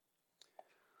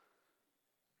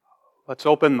Let's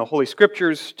open the Holy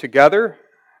Scriptures together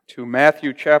to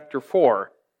Matthew chapter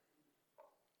 4.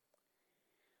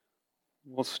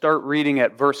 We'll start reading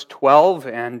at verse 12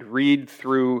 and read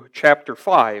through chapter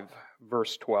 5,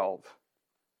 verse 12.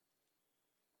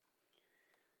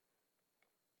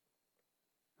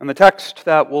 And the text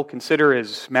that we'll consider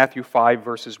is Matthew 5,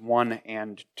 verses 1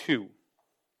 and 2.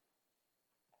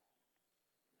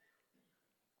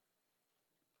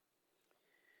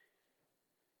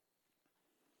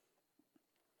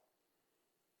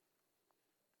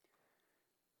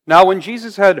 Now when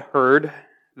Jesus had heard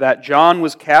that John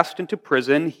was cast into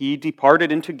prison, he departed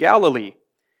into Galilee.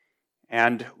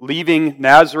 And leaving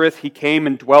Nazareth, he came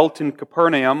and dwelt in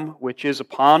Capernaum, which is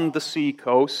upon the sea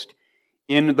coast,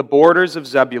 in the borders of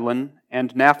Zebulun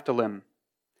and Naphtali,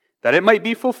 that it might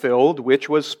be fulfilled, which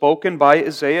was spoken by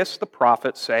Isaiah the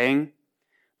prophet, saying,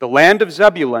 The land of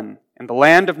Zebulun and the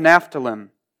land of Naphtali,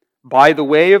 by the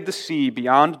way of the sea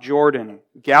beyond Jordan,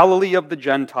 Galilee of the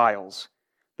Gentiles,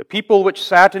 the people which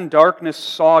sat in darkness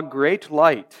saw great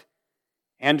light,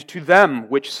 and to them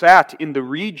which sat in the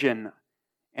region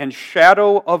and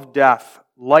shadow of death,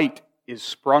 light is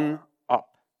sprung up.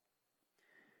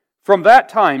 From that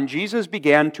time Jesus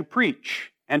began to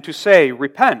preach and to say,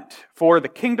 Repent, for the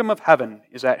kingdom of heaven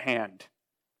is at hand.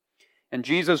 And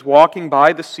Jesus, walking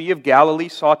by the Sea of Galilee,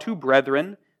 saw two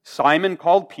brethren, Simon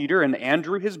called Peter and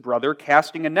Andrew his brother,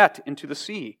 casting a net into the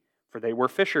sea, for they were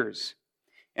fishers.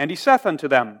 And he saith unto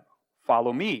them,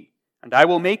 Follow me, and I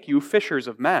will make you fishers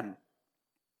of men.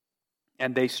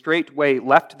 And they straightway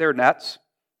left their nets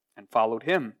and followed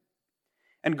him.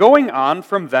 And going on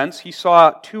from thence he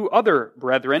saw two other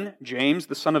brethren, James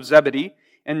the son of Zebedee,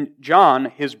 and John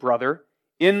his brother,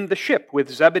 in the ship with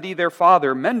Zebedee their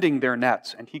father, mending their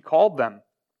nets, and he called them.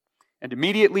 And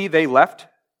immediately they left,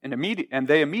 and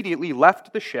they immediately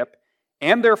left the ship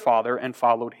and their father and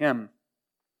followed him.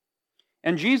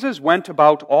 And Jesus went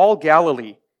about all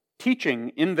Galilee, teaching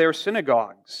in their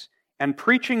synagogues, and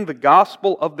preaching the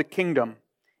gospel of the kingdom,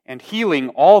 and healing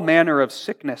all manner of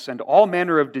sickness and all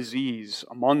manner of disease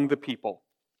among the people.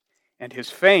 And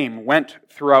his fame went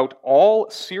throughout all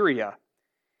Syria,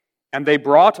 and they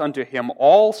brought unto him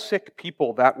all sick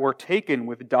people that were taken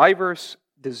with divers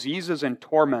diseases and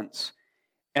torments,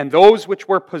 and those which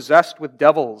were possessed with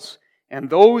devils, and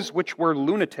those which were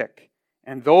lunatic,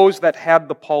 and those that had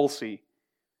the palsy,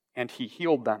 and he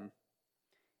healed them.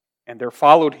 And there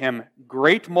followed him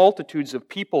great multitudes of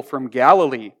people from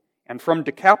Galilee, and from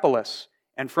Decapolis,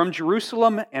 and from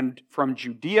Jerusalem, and from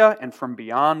Judea, and from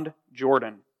beyond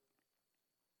Jordan.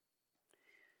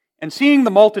 And seeing the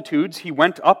multitudes, he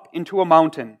went up into a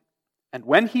mountain. And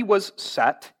when he was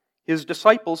set, his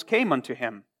disciples came unto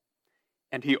him.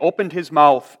 And he opened his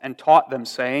mouth and taught them,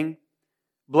 saying,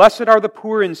 Blessed are the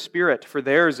poor in spirit, for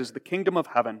theirs is the kingdom of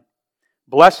heaven.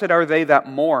 Blessed are they that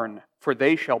mourn, for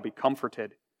they shall be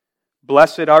comforted.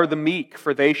 Blessed are the meek,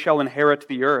 for they shall inherit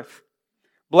the earth.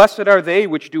 Blessed are they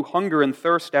which do hunger and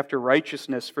thirst after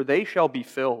righteousness, for they shall be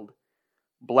filled.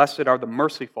 Blessed are the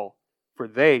merciful, for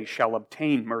they shall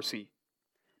obtain mercy.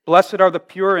 Blessed are the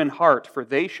pure in heart, for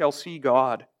they shall see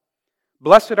God.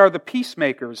 Blessed are the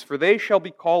peacemakers, for they shall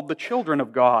be called the children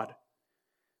of God.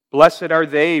 Blessed are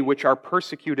they which are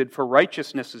persecuted for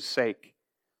righteousness' sake,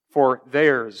 for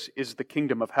theirs is the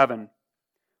kingdom of heaven.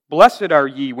 Blessed are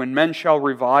ye when men shall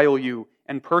revile you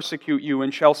and persecute you,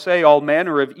 and shall say all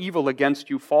manner of evil against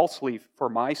you falsely for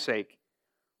my sake.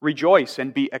 Rejoice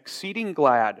and be exceeding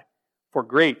glad, for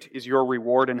great is your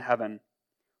reward in heaven.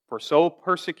 For so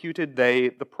persecuted they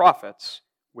the prophets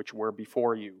which were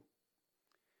before you.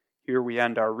 Here we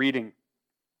end our reading.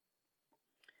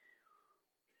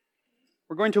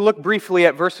 We're going to look briefly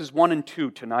at verses 1 and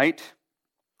 2 tonight.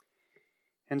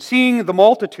 And seeing the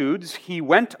multitudes, he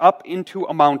went up into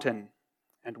a mountain.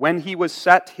 And when he was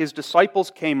set, his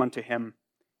disciples came unto him,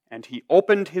 and he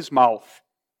opened his mouth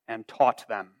and taught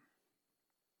them.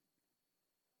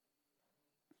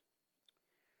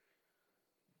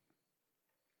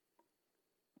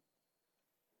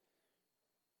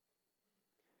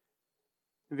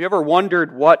 Have you ever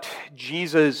wondered what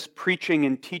Jesus' preaching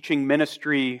and teaching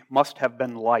ministry must have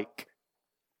been like?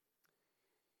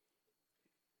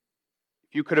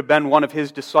 If you could have been one of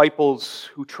his disciples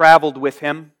who traveled with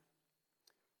him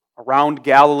around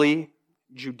Galilee,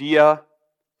 Judea,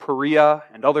 Perea,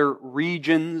 and other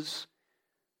regions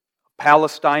of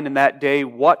Palestine in that day,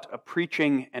 what a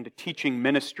preaching and a teaching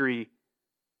ministry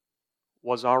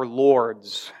was our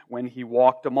Lord's when he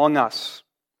walked among us.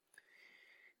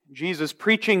 Jesus'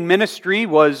 preaching ministry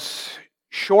was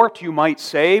short, you might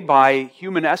say, by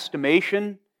human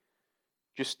estimation,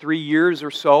 just 3 years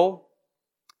or so.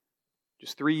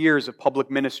 Just 3 years of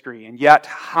public ministry, and yet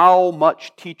how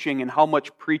much teaching and how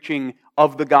much preaching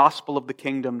of the gospel of the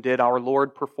kingdom did our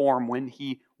Lord perform when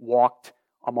He walked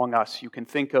among us. You can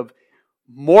think of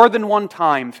more than one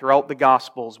time throughout the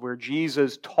Gospels where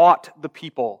Jesus taught the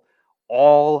people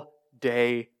all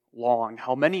day long.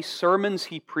 How many sermons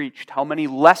He preached, how many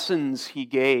lessons He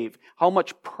gave, how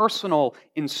much personal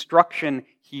instruction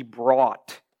He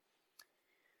brought.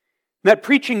 That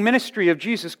preaching ministry of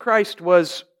Jesus Christ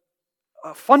was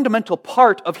a fundamental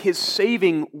part of His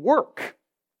saving work.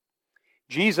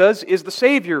 Jesus is the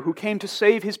Savior who came to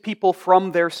save His people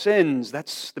from their sins.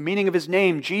 That's the meaning of His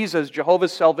name, Jesus,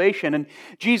 Jehovah's salvation. And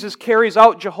Jesus carries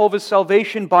out Jehovah's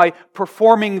salvation by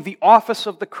performing the office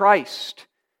of the Christ.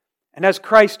 And as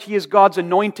Christ, He is God's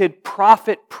anointed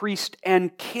prophet, priest,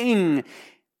 and king.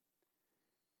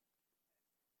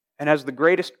 And as the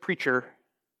greatest preacher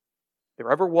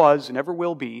there ever was and ever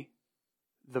will be,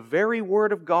 the very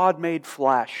Word of God made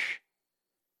flesh,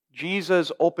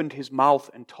 Jesus opened His mouth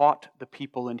and taught the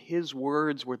people, and His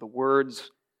words were the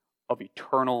words of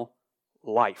eternal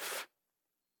life.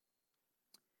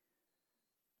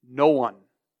 No one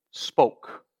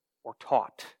spoke or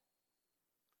taught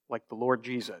like the Lord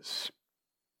Jesus.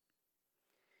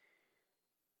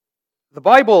 The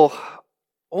Bible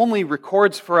only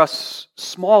records for us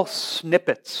small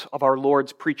snippets of our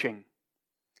Lord's preaching.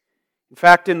 In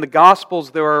fact, in the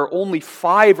Gospels, there are only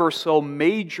 5 or so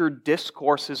major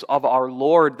discourses of our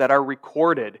Lord that are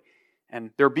recorded.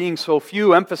 And there being so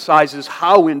few emphasizes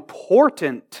how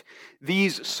important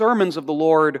these sermons of the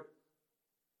Lord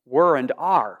were and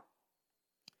are.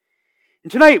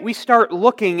 And tonight we start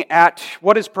looking at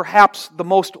what is perhaps the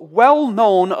most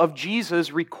well-known of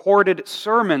Jesus' recorded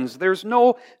sermons. There's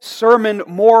no sermon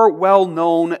more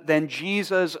well-known than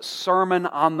Jesus' Sermon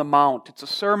on the Mount. It's a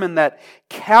sermon that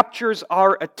captures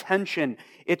our attention.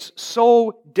 It's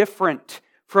so different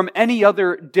from any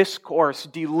other discourse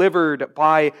delivered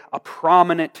by a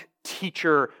prominent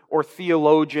teacher or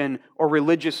theologian or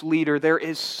religious leader. There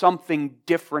is something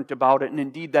different about it, and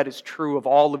indeed that is true of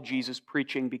all of Jesus'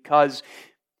 preaching, because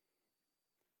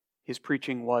His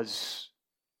preaching was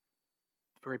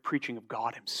the very preaching of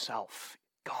God Himself,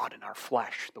 God in our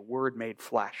flesh, the Word made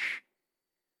flesh.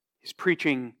 His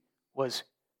preaching was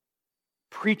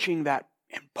preaching that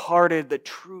imparted the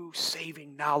true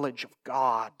saving knowledge of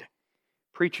God,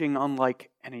 preaching unlike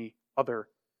any other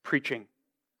preaching.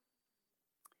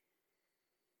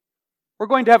 We're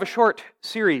going to have a short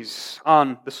series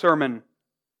on the Sermon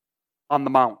on the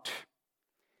Mount.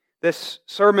 This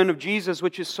sermon of Jesus,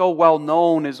 which is so well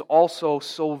known, is also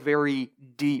so very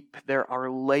deep. There are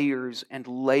layers and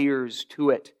layers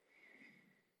to it.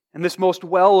 And this most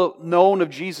well-known of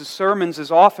Jesus' sermons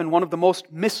is often one of the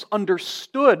most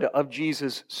misunderstood of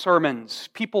Jesus' sermons.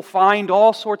 People find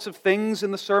all sorts of things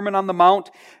in the Sermon on the Mount,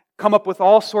 come up with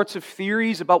all sorts of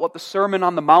theories about what the Sermon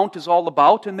on the Mount is all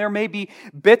about, and there may be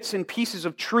bits and pieces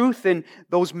of truth in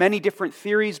those many different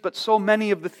theories, but so many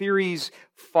of the theories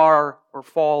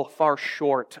fall far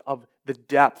short of the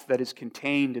depth that is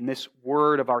contained in this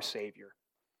word of our Savior.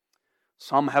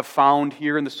 Some have found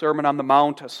here in the Sermon on the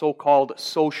Mount a so-called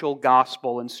social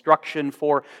gospel, instruction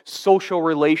for social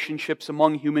relationships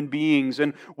among human beings.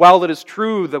 And while it is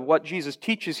true that what Jesus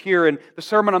teaches here in the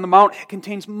Sermon on the Mount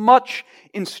contains much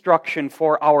instruction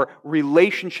for our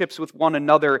relationships with one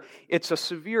another, it's a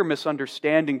severe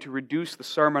misunderstanding to reduce the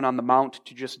Sermon on the Mount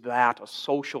to just that, a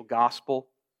social gospel.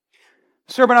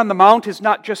 The Sermon on the Mount is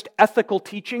not just ethical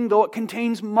teaching, though it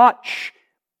contains much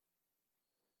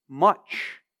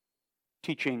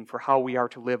teaching for how we are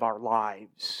to live our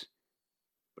lives.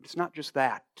 But it's not just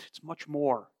that, it's much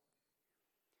more.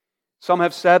 Some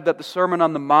have said that the Sermon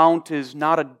on the Mount is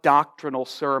not a doctrinal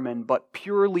sermon, but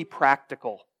purely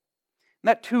practical. And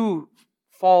that too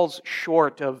falls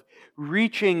short of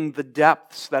reaching the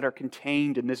depths that are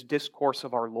contained in this discourse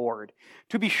of our Lord.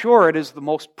 To be sure, it is the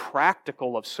most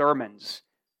practical of sermons.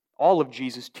 All of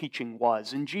Jesus' teaching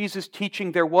was. In Jesus'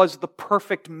 teaching, there was the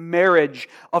perfect marriage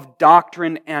of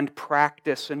doctrine and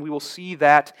practice, and we will see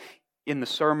that in the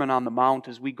Sermon on the Mount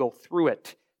as we go through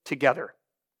it together.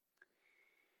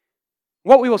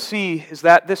 What we will see is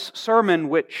that this sermon,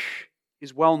 which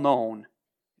is well known,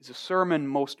 is a sermon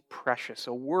most precious,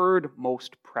 a word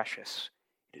most precious.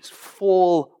 It is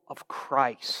full of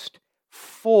Christ,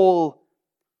 full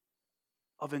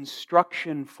of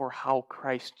instruction for how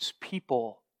Christ's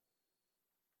people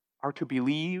are to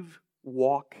believe,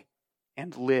 walk,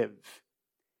 and live.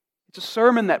 It's a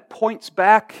sermon that points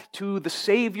back to the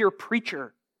Savior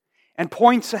preacher and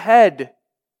points ahead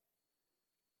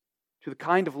to the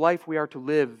kind of life we are to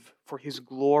live for His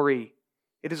glory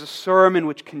It is a sermon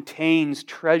which contains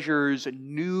treasures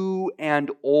new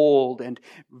and old, and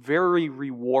very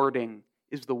rewarding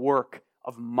is the work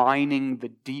of mining the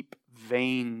deep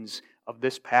veins of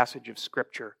this passage of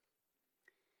Scripture.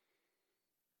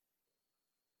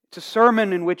 It's a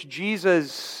sermon in which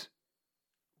Jesus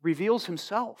reveals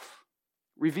himself,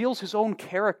 reveals his own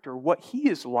character, what he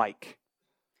is like.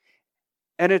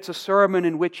 And it's a sermon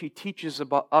in which he teaches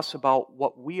us about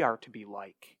what we are to be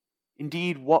like.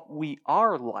 Indeed, what we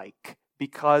are like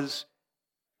because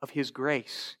of his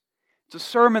grace. It's a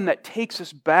sermon that takes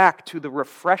us back to the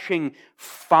refreshing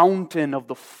fountain of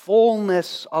the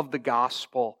fullness of the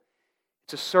gospel.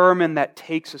 It's a sermon that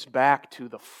takes us back to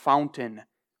the fountain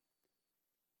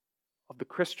of the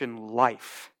Christian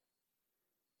life.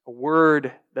 A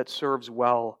word that serves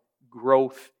well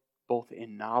growth both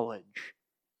in knowledge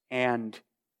and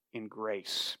in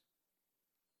grace.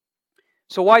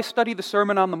 So why study the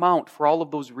Sermon on the Mount? For all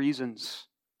of those reasons.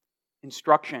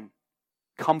 Instruction,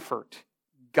 comfort,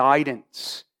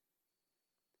 guidance.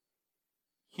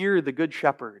 Here the Good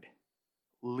Shepherd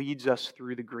leads us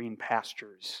through the green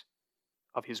pastures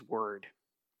of his word.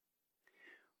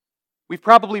 We've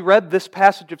probably read this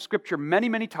passage of Scripture many,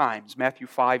 many times, Matthew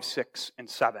 5, 6, and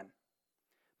 7.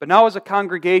 But now as a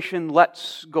congregation,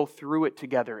 let's go through it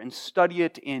together and study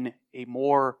it in a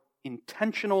more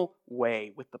intentional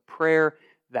way with the prayer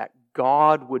that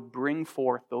God would bring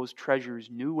forth those treasures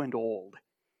new and old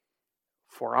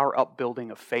for our upbuilding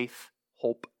of faith,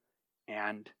 hope,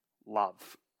 and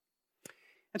love.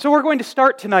 And so we're going to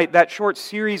start tonight that short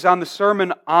series on the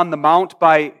Sermon on the Mount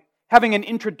by having an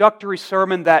introductory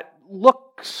sermon that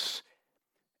looks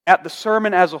at the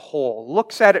sermon as a whole,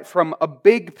 looks at it from a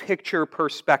big picture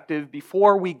perspective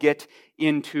before we get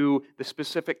into the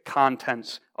specific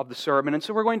contents of the sermon. And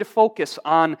so we're going to focus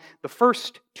on the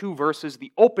first two verses,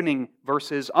 the opening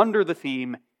verses under the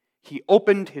theme, He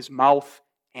opened His mouth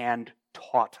and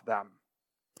taught them.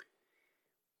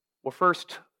 We're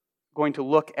first going to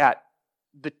look at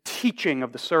the teaching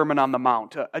of the Sermon on the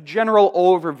Mount, a general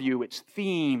overview, its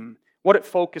theme, what it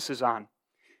focuses on.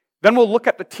 Then we'll look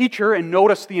at the teacher and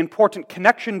notice the important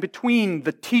connection between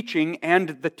the teaching and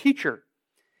the teacher.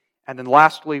 And then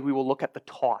lastly, we will look at the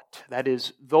taught, that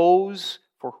is, those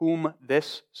for whom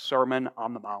this Sermon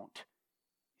on the Mount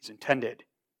is intended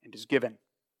and is given.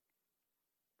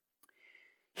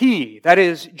 He, that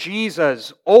is,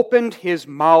 Jesus, opened his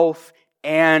mouth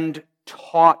and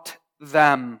taught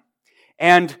them.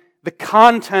 And the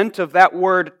content of that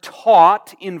word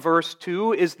taught in verse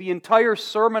 2 is the entire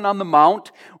Sermon on the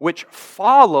Mount, which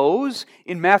follows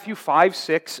in Matthew 5,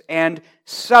 6, and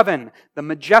 7, the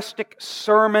majestic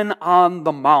Sermon on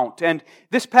the Mount. And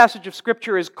this passage of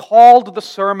Scripture is called the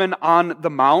Sermon on the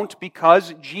Mount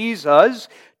because Jesus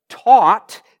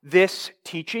taught this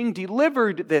teaching,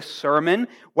 delivered this sermon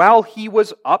while he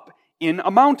was up in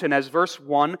a mountain, as verse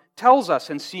 1 tells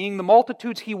us. And seeing the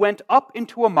multitudes, he went up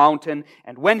into a mountain,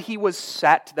 and when he was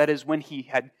set, that is, when he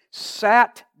had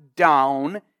sat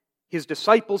down, his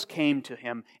disciples came to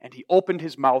him, and he opened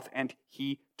his mouth, and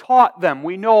he taught them.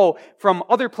 We know from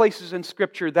other places in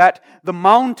Scripture that the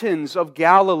mountains of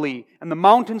Galilee and the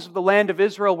mountains of the land of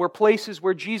Israel were places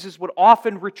where Jesus would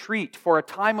often retreat for a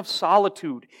time of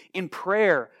solitude in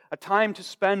prayer, a time to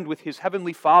spend with his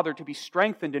heavenly Father, to be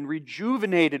strengthened and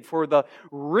rejuvenated for the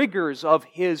rigors of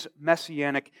his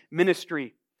messianic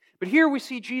ministry. But here we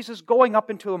see Jesus going up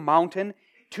into a mountain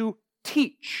to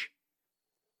teach.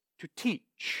 To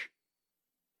teach.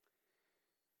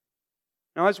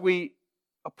 Now, as we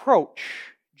approach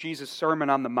Jesus' Sermon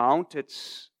on the Mount,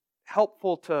 it's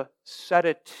helpful to set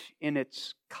it in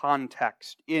its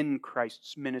context in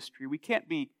Christ's ministry. We can't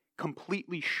be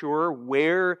completely sure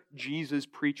where Jesus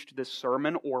preached this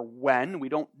sermon or when. We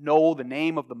don't know the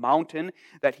name of the mountain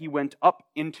that he went up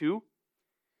into.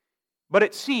 But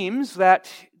it seems that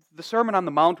the Sermon on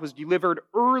the Mount was delivered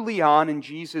early on in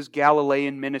Jesus'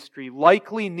 Galilean ministry,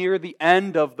 likely near the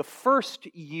end of the first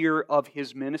year of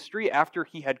his ministry, after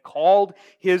he had called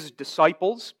his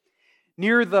disciples.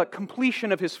 Near the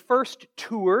completion of his first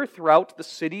tour throughout the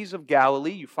cities of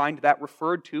Galilee, you find that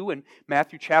referred to in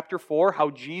Matthew chapter 4, how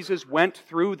Jesus went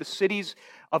through the cities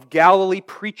of Galilee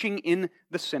preaching in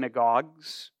the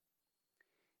synagogues.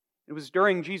 It was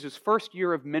during Jesus' first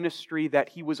year of ministry that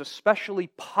he was especially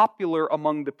popular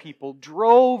among the people.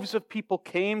 Droves of people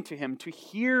came to him to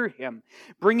hear him,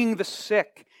 bringing the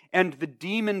sick and the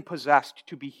demon-possessed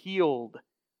to be healed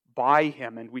by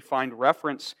him. And we find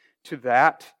reference to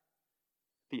that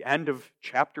at the end of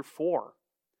chapter 4,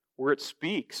 where it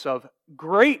speaks of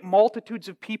great multitudes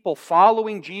of people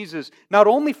following Jesus, not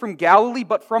only from Galilee,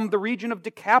 but from the region of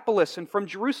Decapolis, and from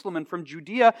Jerusalem, and from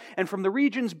Judea, and from the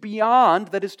regions beyond,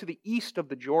 that is to the east of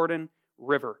the Jordan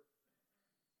River.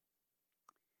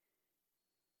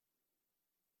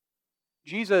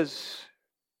 Jesus'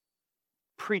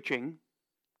 preaching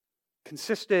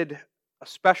consisted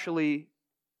especially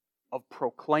of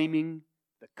proclaiming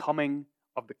the coming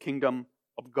of the kingdom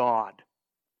of God.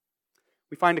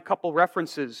 We find a couple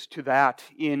references to that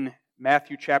in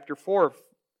Matthew chapter 4.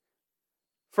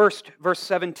 First, verse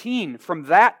 17, from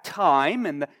that time,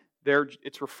 and there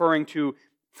it's referring to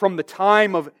from the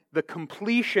time of the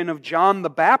completion of John the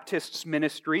Baptist's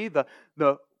ministry, the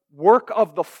work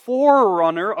of the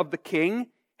forerunner of the king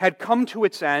had come to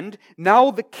its end.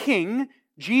 Now the king,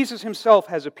 Jesus himself,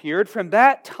 has appeared. From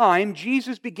that time,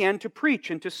 Jesus began to preach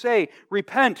and to say,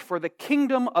 "Repent, for the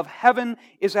kingdom of heaven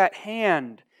is at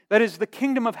hand." That is, the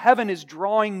kingdom of heaven is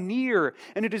drawing near,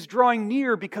 and it is drawing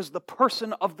near because the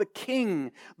person of the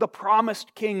King, the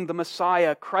promised King, the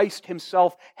Messiah, Christ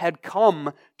himself, had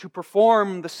come to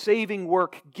perform the saving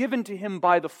work given to him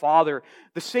by the Father,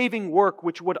 the saving work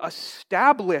which would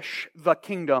establish the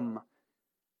kingdom.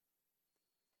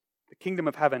 The kingdom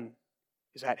of heaven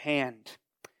is at hand.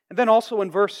 And then also in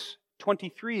verse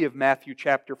 23 of Matthew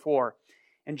chapter 4,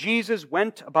 and Jesus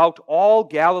went about all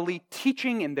Galilee,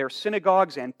 teaching in their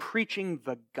synagogues and preaching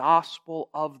the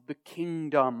gospel of the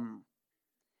kingdom,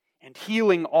 and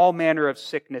healing all manner of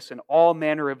sickness and all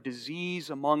manner of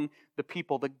disease among the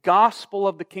people. The gospel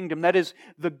of the kingdom, that is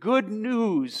the good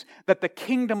news that the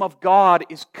kingdom of God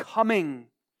is coming.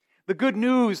 The good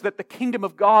news that the kingdom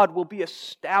of God will be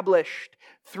established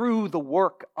through the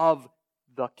work of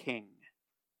the King,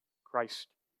 Christ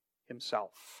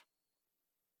himself.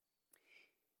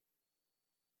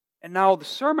 And now the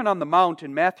Sermon on the Mount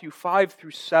in Matthew 5 through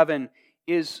 7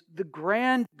 is the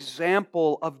grand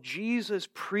example of Jesus'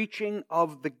 preaching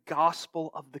of the gospel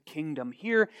of the kingdom.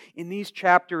 Here in these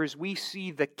chapters we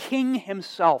see the King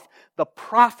himself, the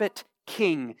prophet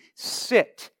king,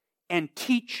 sit and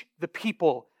teach the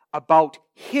people about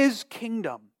his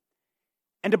kingdom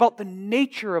and about the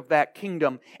nature of that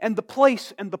kingdom and the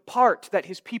place and the part that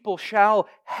his people shall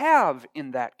have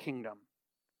in that kingdom.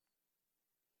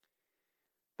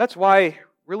 That's why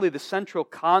really the central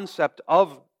concept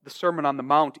of the Sermon on the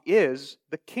Mount is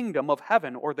the kingdom of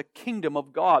heaven or the kingdom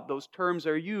of God. Those terms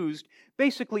are used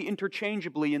basically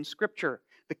interchangeably in Scripture.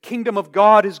 The kingdom of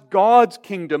God is God's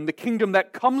kingdom. The kingdom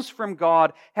that comes from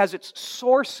God has its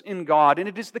source in God, and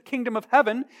it is the kingdom of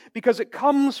heaven because it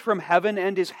comes from heaven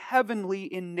and is heavenly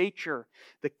in nature.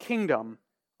 The kingdom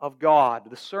of God.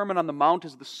 The Sermon on the Mount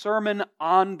is the sermon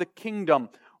on the kingdom,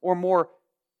 or more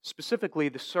specifically,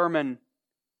 the sermon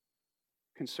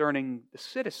concerning the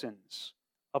citizens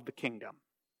of the kingdom.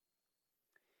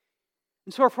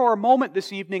 And so for a moment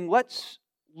this evening, let's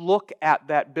look at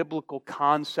that biblical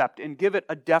concept and give it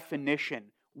a definition.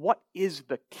 What is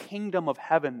the kingdom of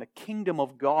heaven, the kingdom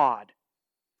of God?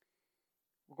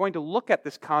 We're going to look at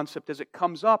this concept as it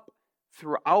comes up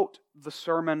throughout the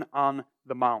Sermon on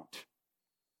the Mount.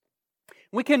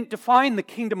 We can define the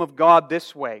kingdom of God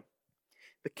this way.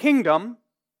 The kingdom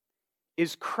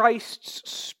is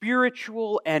Christ's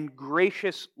spiritual and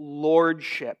gracious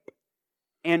lordship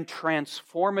and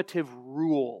transformative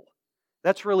rule.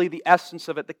 That's really the essence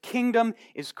of it. The kingdom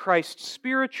is Christ's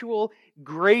spiritual,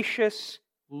 gracious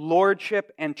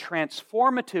lordship and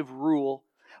transformative rule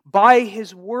by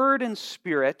His Word and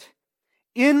Spirit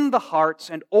in the hearts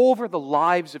and over the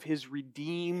lives of His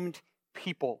redeemed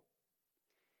people.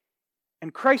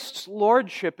 And Christ's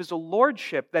lordship is a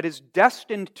lordship that is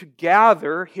destined to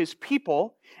gather His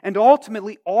people and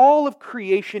ultimately all of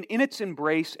creation in its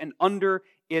embrace and under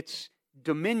its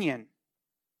dominion.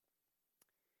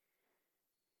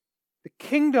 The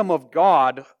kingdom of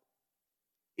God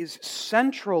is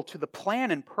central to the plan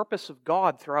and purpose of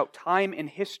God throughout time and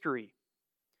history.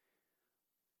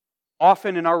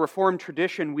 Often in our Reformed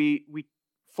tradition, we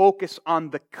focus on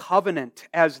the covenant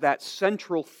as that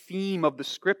central theme of the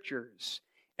Scriptures.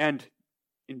 And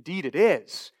indeed it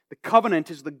is. The covenant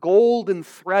is the golden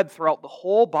thread throughout the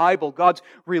whole Bible, God's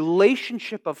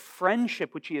relationship of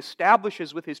friendship which He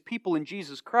establishes with His people in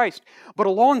Jesus Christ. But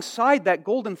alongside that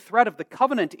golden thread of the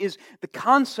covenant is the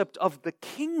concept of the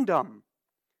kingdom.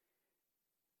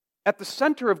 At the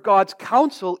center of God's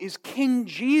counsel is King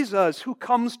Jesus, who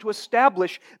comes to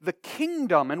establish the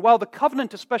kingdom. And while the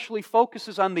covenant especially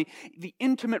focuses on the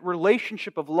intimate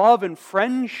relationship of love and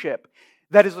friendship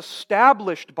that is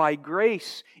established by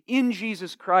grace in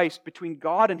Jesus Christ between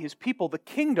God and His people, the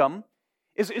kingdom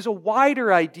is a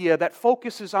wider idea that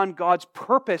focuses on God's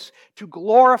purpose to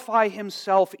glorify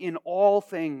Himself in all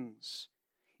things,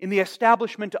 in the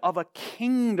establishment of a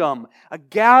kingdom, a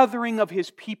gathering of His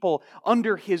people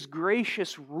under His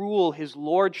gracious rule, His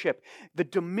lordship, the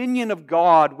dominion of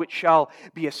God which shall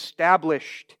be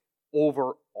established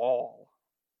over all.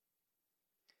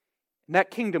 And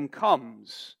that kingdom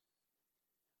comes,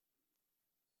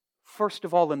 first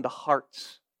of all, in the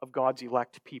hearts of God's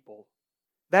elect people.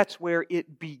 That's where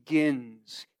it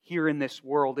begins here in this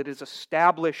world. It is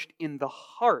established in the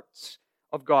hearts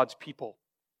of God's people.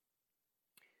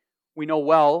 We know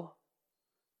well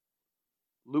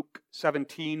Luke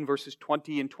 17, verses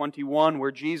 20 and 21,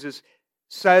 where Jesus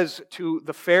says to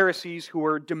the Pharisees who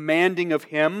are demanding of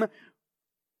Him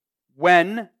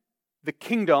when the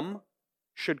kingdom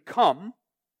should come,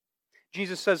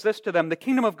 Jesus says this to them, "The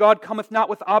kingdom of God cometh not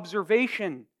with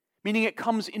observation," meaning it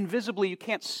comes invisibly. You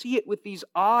can't see it with these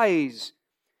eyes.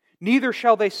 "Neither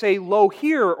shall they say, Lo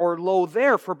here or Lo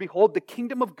there, for behold, the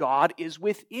kingdom of God is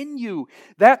within you."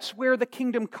 That's where the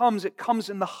kingdom comes. It comes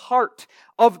in the heart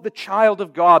of the child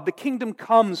of God. The kingdom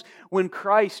comes when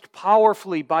Christ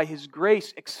powerfully, by His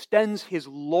grace, extends His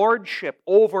lordship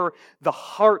over the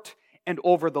heart and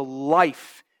over the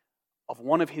life of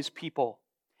one of His people,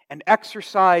 and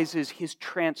exercises His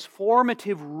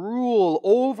transformative rule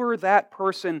over that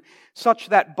person, such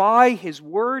that by His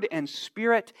word and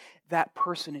Spirit, that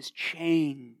person is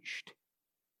changed.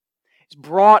 It's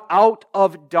brought out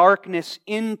of darkness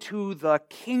into the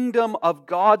kingdom of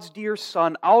God's dear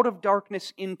Son, out of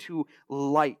darkness into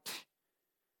light.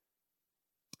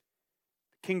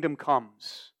 The kingdom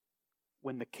comes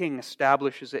when the King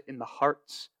establishes it in the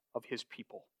hearts of His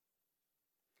people.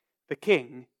 The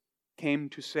King came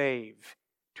to save,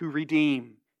 to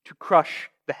redeem, to crush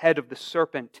the head of the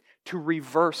serpent, to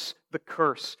reverse the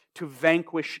curse, to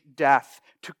vanquish death,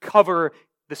 to cover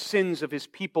the sins of His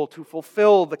people, to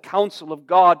fulfill the counsel of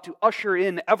God, to usher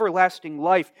in everlasting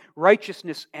life,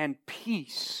 righteousness, and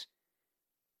peace.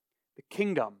 The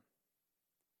kingdom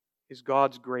is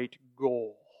God's great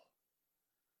goal.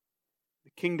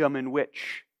 The kingdom in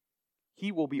which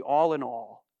He will be all in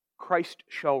all. Christ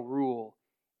shall rule,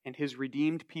 and His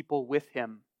redeemed people with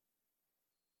Him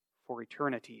for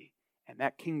eternity. And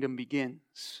that kingdom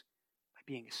begins by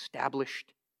being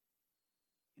established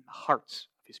in the hearts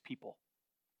of His people.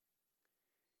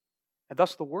 And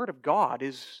thus the Word of God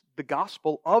is the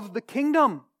gospel of the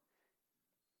kingdom.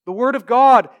 The Word of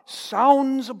God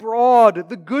sounds abroad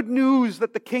the good news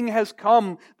that the King has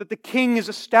come, that the King is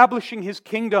establishing His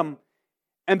kingdom,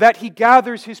 and that He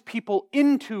gathers His people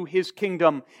into His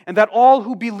kingdom, and that all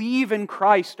who believe in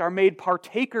Christ are made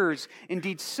partakers,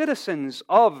 indeed citizens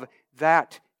of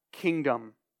that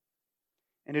kingdom.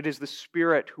 And it is the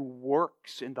Spirit who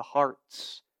works in the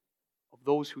hearts of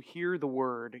those who hear the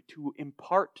Word to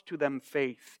impart to them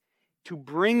faith, to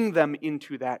bring them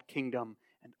into that kingdom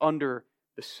and under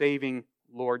the saving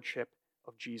lordship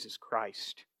of Jesus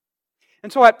Christ.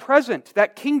 And so at present,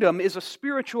 that kingdom is a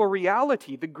spiritual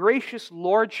reality, the gracious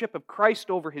lordship of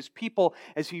Christ over His people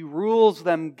as He rules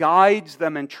them, guides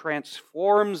them, and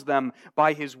transforms them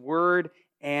by His Word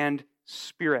and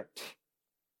Spirit.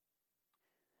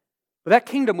 But that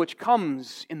kingdom which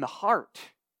comes in the heart,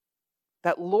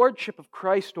 that lordship of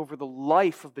Christ over the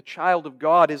life of the child of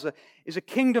God, is a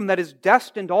kingdom that is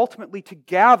destined ultimately to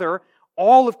gather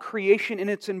all of creation in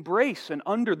its embrace and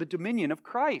under the dominion of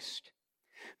Christ.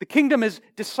 The kingdom is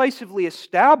decisively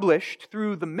established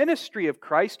through the ministry of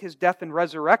Christ, His death and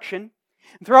resurrection.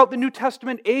 And throughout the New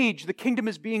Testament age, the kingdom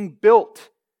is being built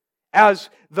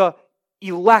as the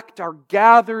elect are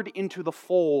gathered into the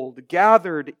fold,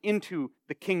 gathered into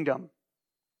the kingdom.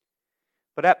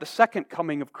 But at the second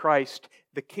coming of Christ,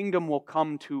 the kingdom will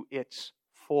come to its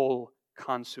full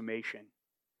consummation.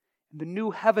 The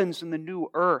new heavens and the new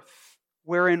earth,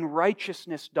 wherein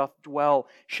righteousness doth dwell,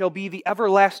 shall be the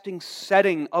everlasting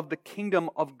setting of the kingdom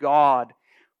of God,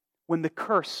 when the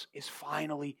curse is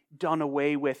finally done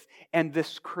away with, and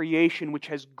this creation which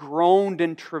has groaned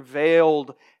and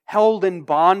travailed, held in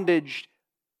bondage,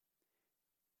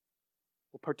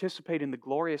 will participate in the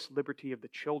glorious liberty of the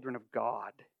children of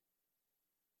God.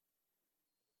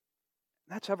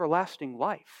 That's everlasting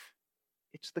life.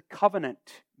 It's the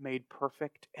covenant made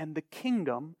perfect and the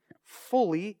kingdom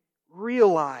fully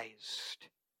realized.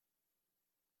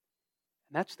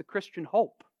 And that's the Christian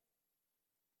hope.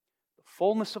 The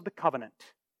fullness of the covenant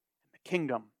and the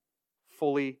kingdom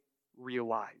fully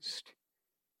realized.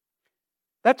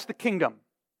 That's the kingdom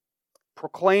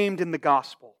proclaimed in the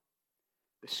gospel.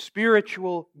 The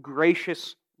spiritual,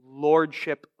 gracious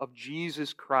lordship of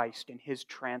Jesus Christ and His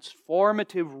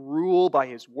transformative rule by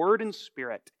His Word and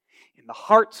Spirit in the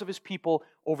hearts of His people,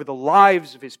 over the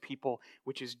lives of His people,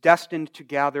 which is destined to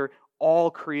gather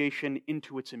all creation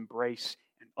into its embrace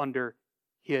and under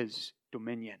His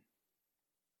dominion.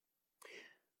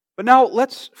 But now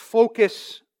let's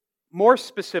focus more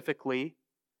specifically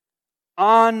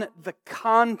on the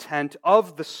content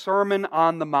of the Sermon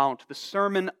on the Mount, the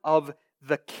Sermon of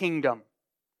the Kingdom.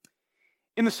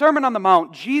 In the Sermon on the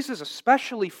Mount, Jesus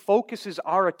especially focuses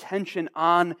our attention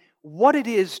on what it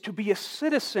is to be a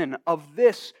citizen of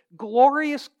this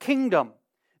glorious kingdom,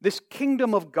 this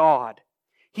kingdom of God.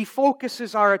 He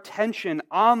focuses our attention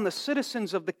on the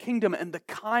citizens of the kingdom and the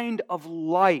kind of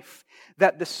life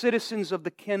that the citizens of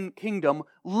the kingdom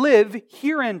live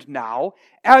here and now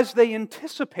as they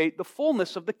anticipate the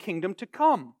fullness of the kingdom to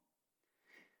come.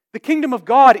 The kingdom of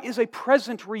God is a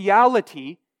present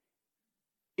reality.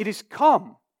 It is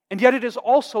come, and yet it is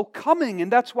also coming,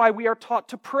 and that's why we are taught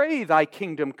to pray, "Thy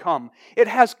kingdom come." It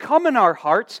has come in our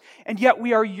hearts, and yet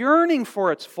we are yearning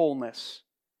for its fullness.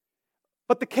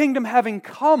 But the kingdom having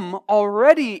come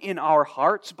already in our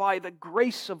hearts by the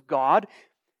grace of God,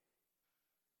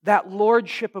 that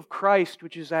lordship of Christ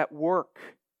which is at work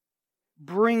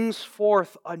brings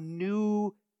forth a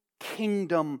new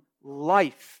kingdom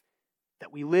life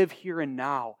that we live here and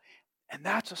now. And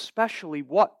that's especially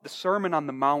what the Sermon on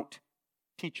the Mount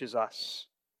teaches us.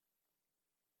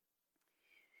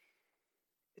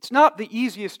 It's not the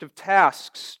easiest of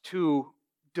tasks to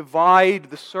divide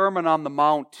the Sermon on the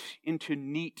Mount into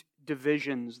neat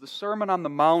divisions. The Sermon on the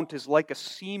Mount is like a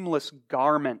seamless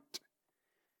garment.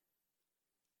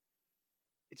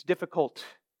 It's difficult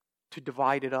to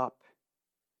divide it up.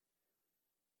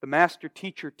 The master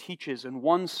teacher teaches, and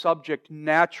one subject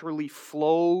naturally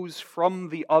flows from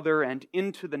the other and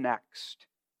into the next.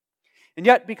 And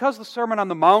yet, because the Sermon on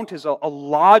the Mount is a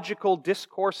logical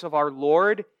discourse of our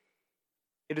Lord,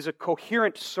 it is a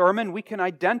coherent sermon, we can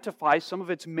identify some of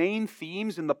its main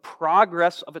themes in the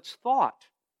progress of its thought.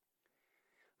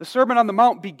 The Sermon on the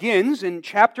Mount begins in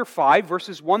chapter 5,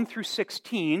 verses 1 through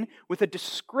 16, with a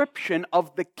description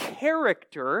of the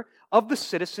character of the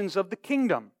citizens of the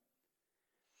kingdom.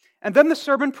 And then the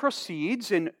sermon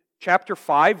proceeds in chapter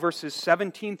 5, verses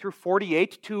 17 through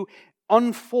 48, to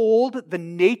unfold the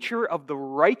nature of the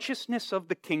righteousness of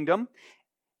the kingdom.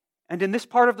 And in this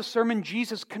part of the sermon,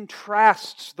 Jesus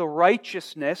contrasts the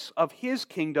righteousness of His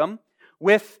kingdom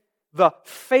with the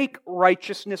fake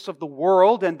righteousness of the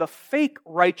world and the fake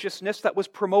righteousness that was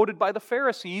promoted by the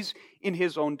Pharisees in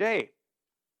His own day.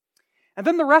 And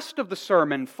then the rest of the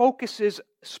sermon focuses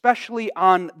especially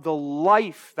on the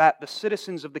life that the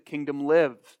citizens of the kingdom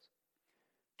live.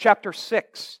 Chapter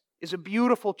 6 is a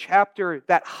beautiful chapter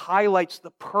that highlights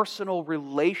the personal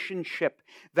relationship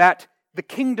that the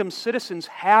kingdom citizens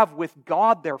have with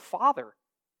God their Father.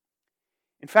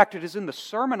 In fact, it is in the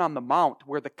Sermon on the Mount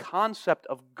where the concept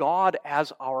of God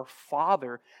as our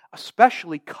Father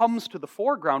especially comes to the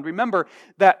foreground. Remember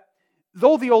that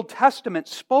though the Old Testament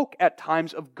spoke at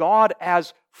times of God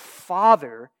as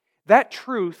Father, that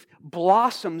truth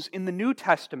blossoms in the New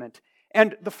Testament.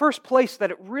 And the first place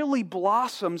that it really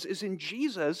blossoms is in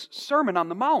Jesus' Sermon on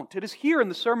the Mount. It is here in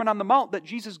the Sermon on the Mount that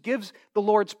Jesus gives the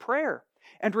Lord's Prayer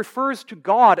and refers to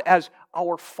God as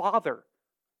our Father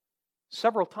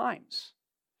several times.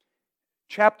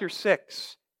 Chapter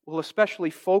 6 will especially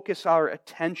focus our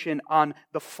attention on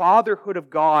the fatherhood of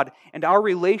God and our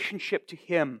relationship to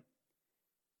Him,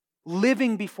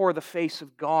 living before the face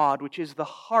of God, which is the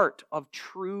heart of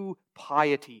true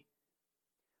piety,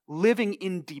 living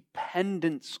in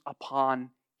dependence upon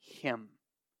Him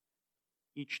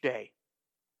each day.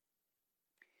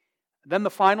 Then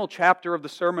the final chapter of the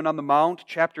Sermon on the Mount,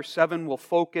 chapter 7, will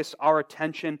focus our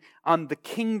attention on the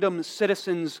kingdom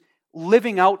citizens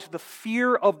living out the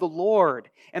fear of the Lord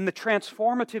and the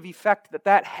transformative effect that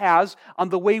that has on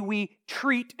the way we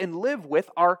treat and live with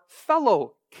our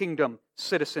fellow kingdom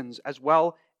citizens as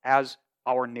well as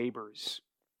our neighbors.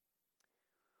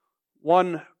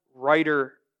 One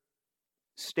writer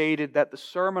stated that the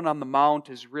Sermon on the Mount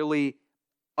is really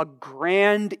a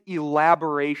grand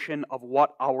elaboration of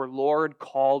what our Lord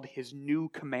called His new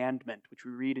commandment, which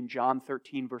we read in John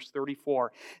 13, verse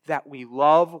 34, that we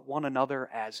love one another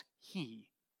as He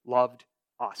loved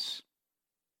us.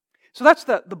 So that's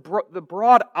the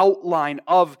broad outline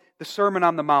of the Sermon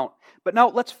on the Mount. But now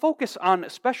let's focus on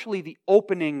especially the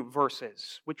opening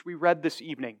verses, which we read this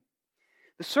evening.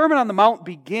 The Sermon on the Mount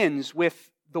begins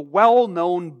with the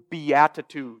well-known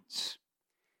Beatitudes.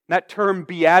 That term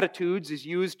Beatitudes is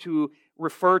used to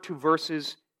refer to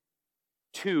verses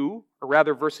 2, or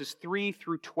rather verses 3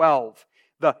 through 12.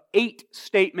 The 8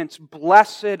 statements,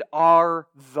 blessed are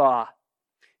the.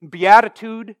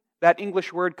 Beatitude, that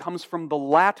English word comes from the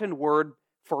Latin word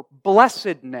for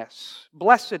blessedness.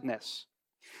 Blessedness.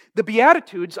 The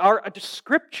Beatitudes are a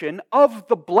description of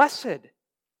the blessed.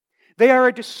 They are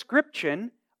a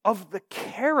description of the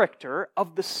character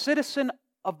of the citizen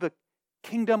of the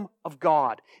kingdom of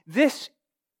God. This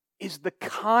is the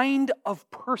kind of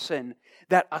person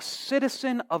that a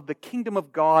citizen of the kingdom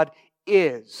of God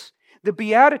is. The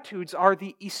Beatitudes are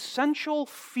the essential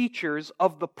features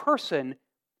of the person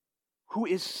who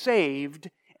is saved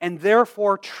and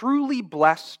therefore truly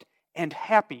blessed and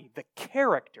happy, the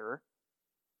character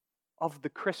of the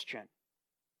Christian.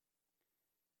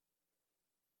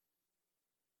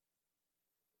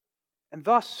 And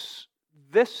thus,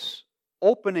 this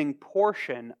opening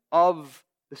portion of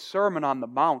the Sermon on the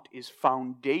Mount is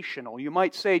foundational. You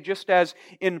might say, just as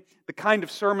in the kind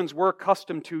of sermons we're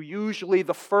accustomed to, usually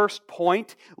the first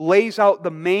point lays out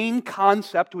the main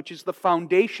concept, which is the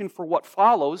foundation for what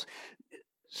follows.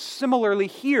 Similarly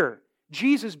here,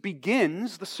 Jesus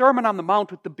begins the Sermon on the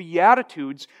Mount with the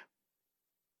Beatitudes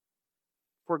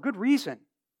for a good reason.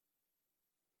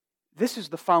 This is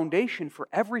the foundation for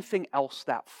everything else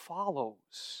that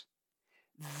follows.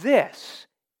 This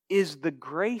is the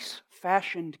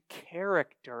grace-fashioned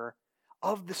character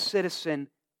of the citizen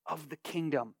of the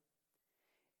kingdom.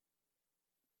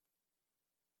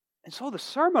 And so the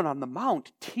Sermon on the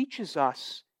Mount teaches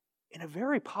us in a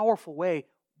very powerful way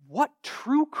what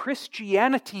true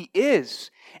Christianity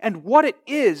is and what it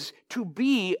is to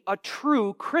be a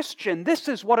true Christian. This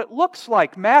is what it looks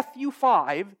like. Matthew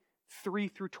 5, 3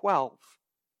 through 12.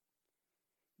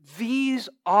 These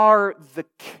are the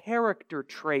character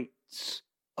traits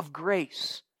of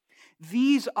grace.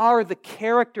 These are the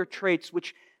character traits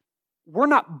which we're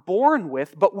not born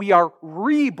with, but we are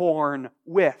reborn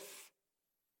with.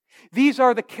 These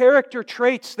are the character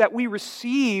traits that we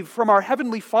receive from our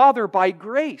Heavenly Father by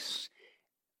grace.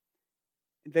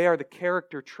 They are the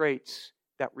character traits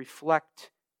that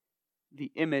reflect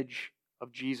the image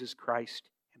of Jesus Christ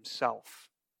Himself.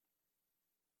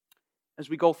 As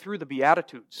we go through the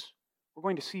Beatitudes, we're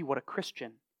going to see what a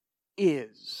Christian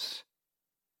is.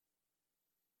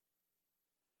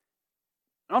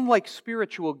 Unlike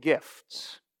spiritual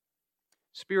gifts,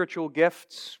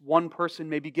 one person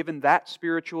may be given that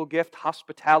spiritual gift,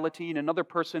 hospitality, and another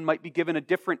person might be given a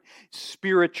different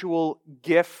spiritual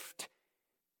gift,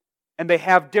 and they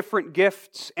have different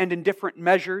gifts and in different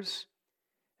measures.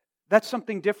 That's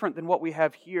something different than what we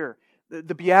have here.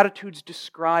 The Beatitudes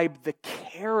describe the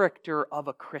character of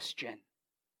a Christian.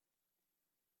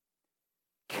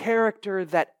 Character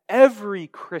that every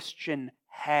Christian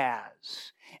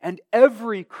has, and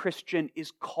every Christian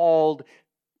is called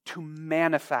to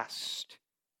manifest.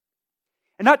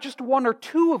 And not just one or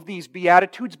two of these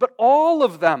Beatitudes, but all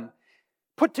of them.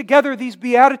 Put together, these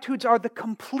Beatitudes are the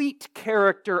complete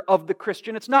character of the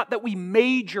Christian. It's not that we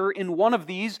major in one of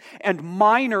these and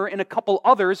minor in a couple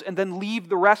others and then leave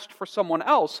the rest for someone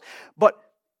else. But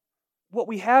what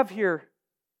we have here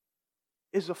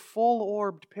is a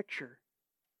full-orbed picture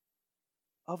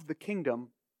of the kingdom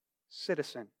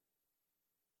citizen.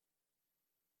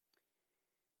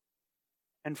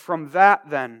 And from that,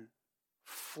 then,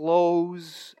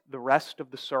 flows the rest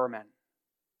of the sermon.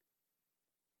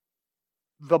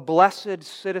 The blessed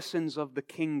citizens of the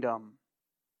kingdom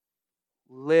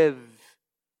live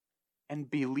and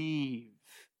believe,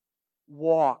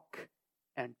 walk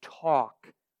and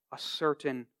talk a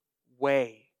certain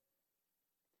way.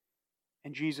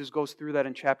 And Jesus goes through that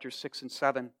in chapters 6 and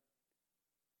 7.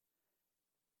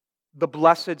 The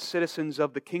blessed citizens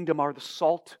of the kingdom are the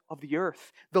salt of the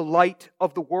earth, the light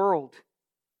of the world.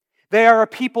 They are a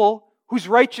people whose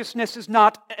righteousness is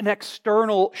not an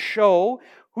external show,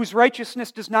 whose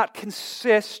righteousness does not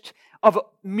consist of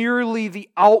merely the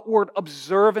outward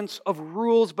observance of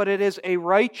rules, but it is a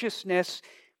righteousness,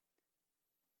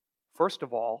 first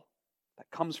of all, that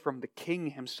comes from the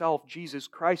King Himself, Jesus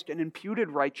Christ, an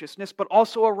imputed righteousness, but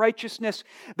also a righteousness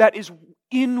that is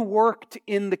inworked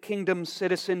in the kingdom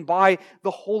citizen by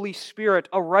the Holy Spirit,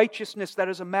 a righteousness that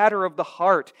is a matter of the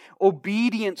heart,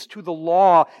 obedience to the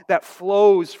law that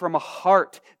flows from a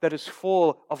heart that is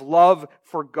full of love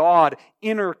for God,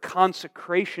 inner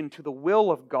consecration to the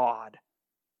will of God.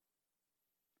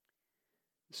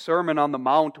 The Sermon on the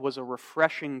Mount was a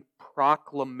refreshing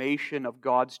proclamation of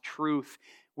God's truth,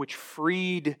 which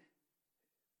freed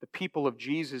the people of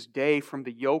Jesus' day from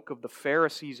the yoke of the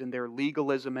Pharisees and their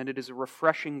legalism, and it is a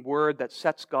refreshing word that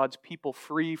sets God's people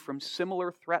free from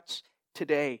similar threats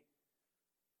today.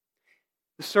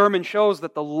 The sermon shows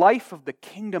that the life of the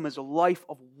kingdom is a life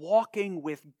of walking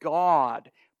with God,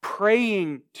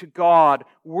 praying to God,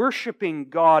 worshiping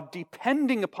God,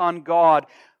 depending upon God,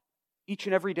 each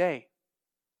and every day.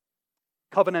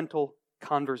 Covenantal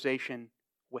conversation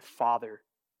with Father.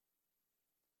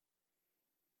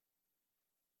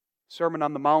 Sermon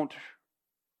on the Mount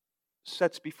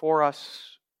sets before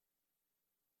us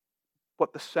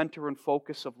what the center and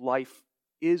focus of life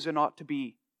is and ought to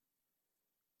be.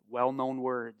 Well-known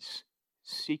words,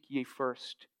 seek ye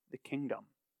first the kingdom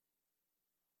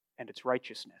and its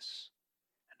righteousness,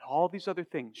 and all these other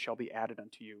things shall be added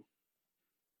unto you.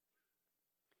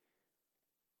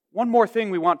 One more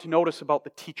thing we want to notice about the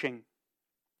teaching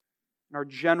in our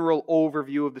general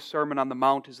overview of the Sermon on the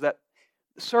Mount is that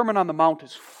the Sermon on the Mount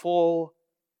is full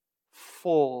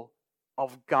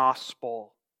of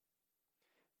gospel.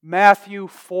 Matthew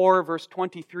 4, verse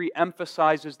 23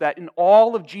 emphasizes that in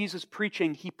all of Jesus'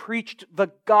 preaching, He preached the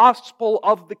gospel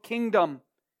of the kingdom.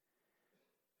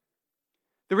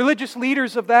 The religious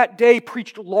leaders of that day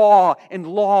preached law and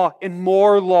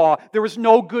more law. There was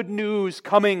no good news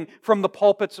coming from the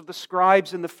pulpits of the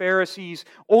scribes and the Pharisees.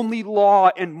 Only law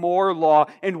and more law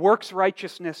and works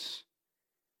righteousness.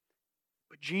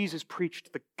 But Jesus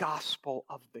preached the gospel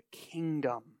of the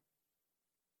kingdom.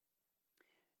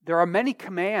 There are many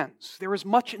commands. There is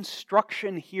much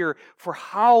instruction here for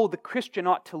how the Christian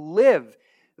ought to live.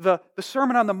 The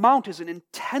Sermon on the Mount is an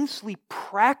intensely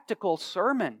practical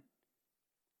sermon.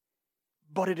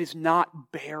 But it is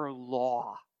not bare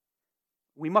law.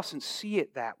 We mustn't see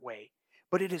it that way.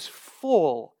 But it is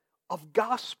full of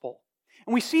gospel.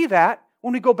 And we see that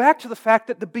when we go back to the fact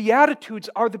that the Beatitudes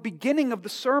are the beginning of the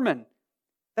sermon.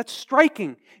 That's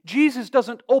striking. Jesus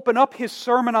doesn't open up His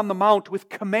Sermon on the Mount with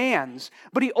commands,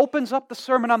 but He opens up the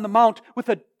Sermon on the Mount with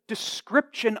a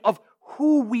description of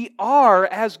who we are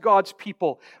as God's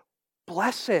people.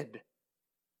 Blessed.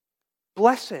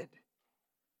 Blessed.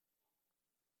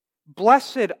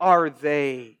 Blessed are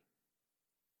they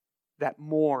that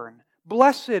mourn.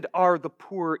 Blessed are the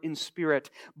poor in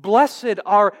spirit. Blessed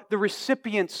are the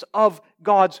recipients of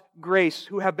God's grace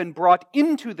who have been brought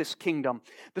into this kingdom.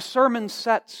 The sermon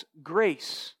sets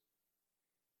grace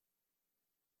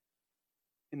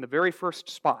in the very first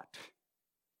spot.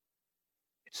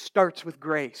 It starts with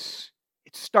grace.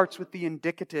 It starts with the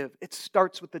indicative. It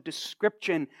starts with the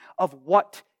description of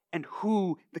what and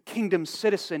who the kingdom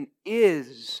citizen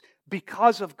is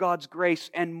because of God's grace,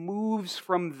 and moves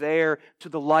from there to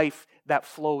the life that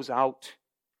flows out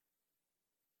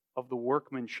of the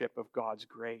workmanship of God's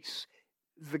grace.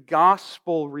 The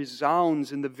gospel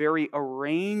resounds in the very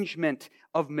arrangement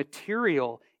of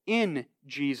material in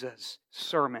Jesus'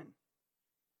 sermon.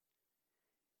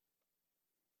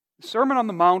 The Sermon on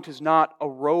the Mount is not a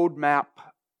roadmap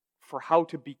for how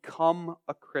to become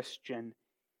a Christian.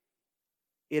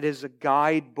 It is a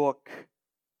guidebook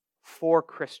for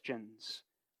Christians,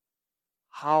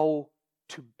 how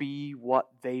to be what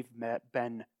they've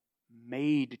been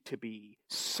made to be,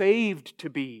 saved to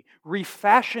be,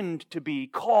 refashioned to be,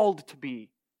 called to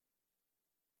be.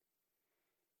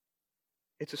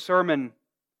 It's a sermon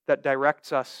that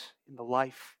directs us in the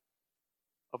life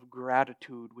of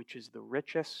gratitude, which is the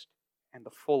richest and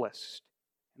the fullest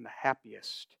and the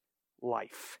happiest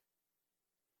life.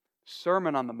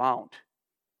 Sermon on the Mount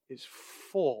is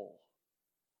full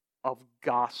of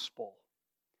gospel.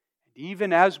 And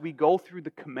even as we go through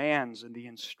the commands and the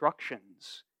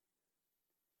instructions,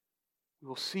 we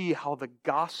will see how the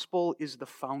gospel is the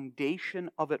foundation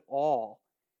of it all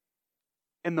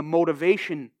and the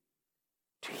motivation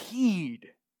to heed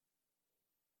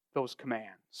those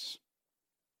commands.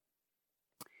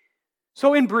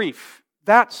 So in brief,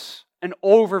 that's an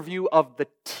overview of the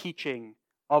teaching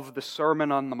of the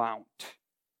Sermon on the Mount.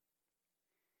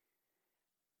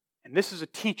 And this is a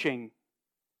teaching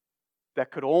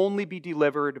that could only be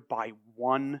delivered by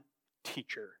one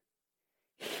teacher.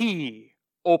 He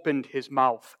opened His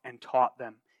mouth and taught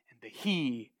them. And the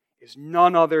He is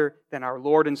none other than our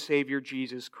Lord and Savior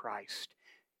Jesus Christ.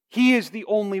 He is the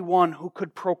only one who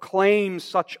could proclaim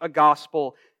such a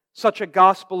gospel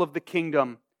of the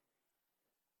kingdom.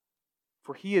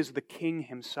 For He is the King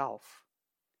Himself.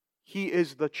 He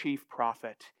is the chief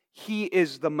prophet. He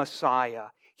is the Messiah.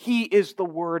 He is the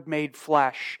Word made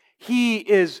flesh. He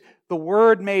is the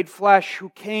Word made flesh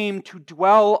who came to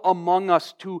dwell among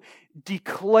us, to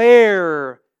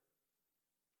declare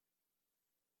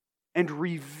and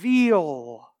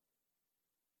reveal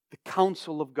the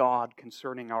counsel of God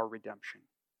concerning our redemption.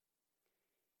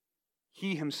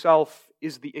 He Himself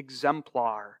is the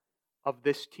exemplar of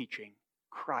this teaching,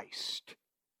 Christ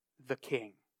the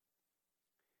King.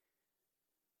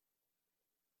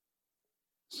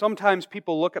 Sometimes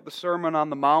people look at the Sermon on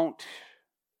the Mount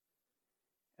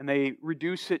and they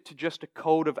reduce it to just a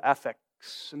code of ethics.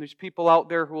 ethics. And there's people out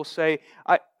there who will say,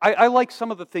 I like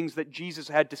some of the things that Jesus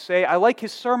had to say. I like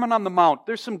His Sermon on the Mount.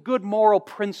 There's some good moral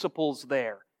principles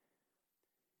there.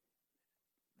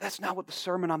 That's not what the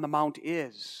Sermon on the Mount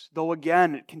is. Though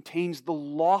again, it contains the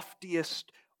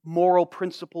loftiest moral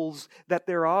principles that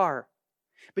there are.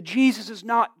 But Jesus is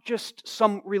not just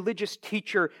some religious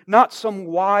teacher, not some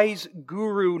wise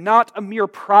guru, not a mere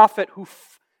prophet who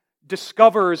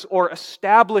discovers or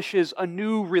establishes a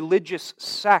new religious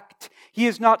sect. He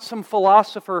is not some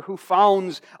philosopher who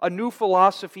founds a new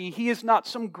philosophy. He is not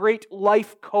some great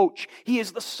life coach. He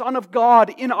is the Son of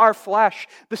God in our flesh,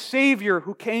 the Savior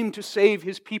who came to save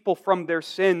His people from their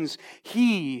sins.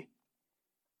 He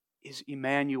is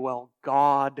Emmanuel,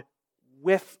 God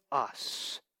with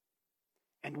us.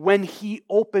 And when He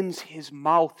opens His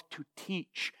mouth to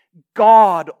teach,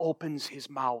 God opens His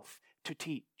mouth to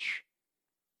teach.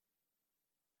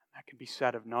 That can be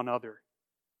said of none other.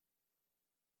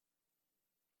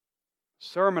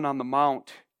 Sermon on the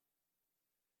Mount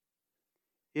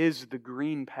is the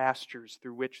green pastures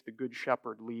through which the Good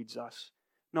Shepherd leads us.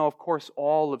 No, of course,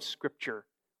 all of Scripture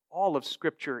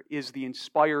is the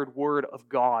inspired Word of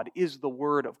God, is the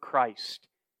Word of Christ.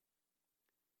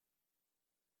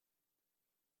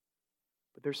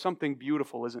 But there's something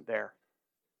beautiful, isn't there,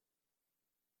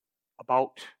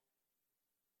 about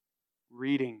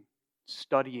reading,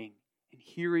 studying, and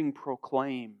hearing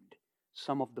proclaimed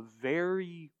some of the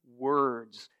very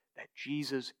words that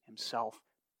Jesus Himself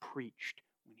preached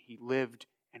when He lived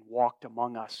and walked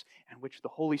among us, and which the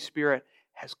Holy Spirit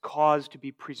has caused to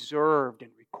be preserved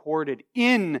and recorded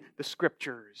in the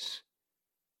Scriptures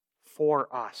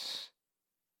for us.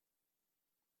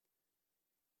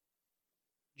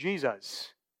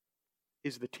 Jesus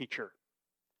is the teacher,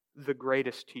 the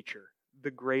greatest preacher.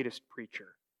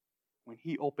 When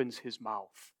He opens His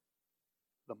mouth,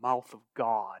 the mouth of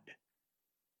God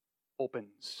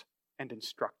opens and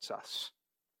instructs us.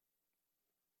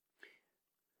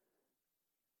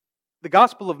 The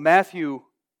Gospel of Matthew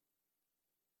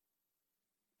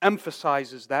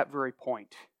emphasizes that very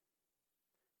point,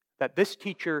 that this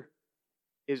teacher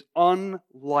is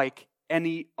unlike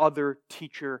any other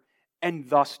teacher and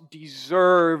thus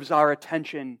deserves our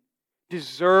attention,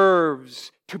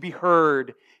 deserves to be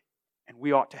heard, and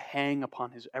we ought to hang upon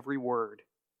His every word.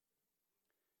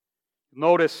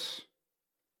 Notice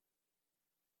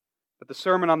that the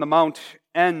Sermon on the Mount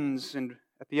ends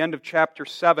at the end of chapter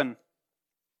 7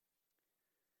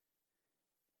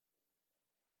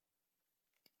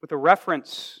 with a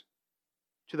reference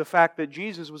to the fact that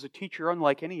Jesus was a teacher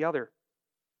unlike any other.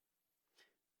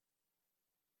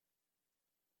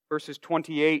 Verses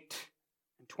 28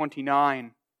 and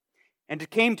 29. And it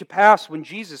came to pass when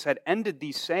Jesus had ended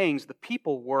these sayings, the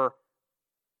people were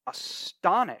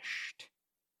astonished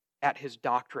at His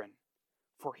doctrine,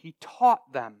 for He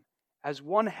taught them as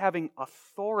one having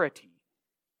authority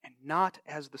and not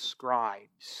as the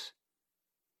scribes.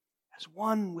 As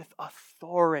one with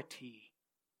authority.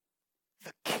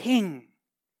 The King,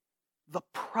 the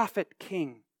prophet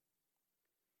King.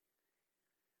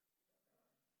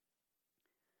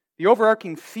 The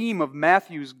overarching theme of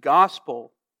Matthew's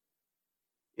Gospel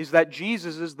is that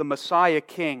Jesus is the Messiah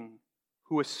King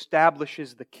who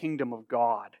establishes the kingdom of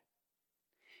God.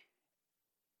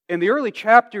 And the early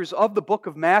chapters of the book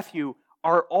of Matthew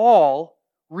are all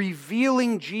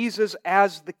revealing Jesus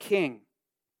as the King.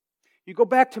 You go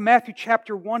back to Matthew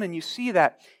chapter 1 and you see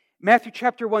that. Matthew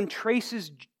chapter 1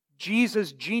 traces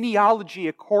Jesus' genealogy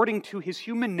according to His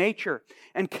human nature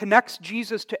and connects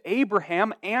Jesus to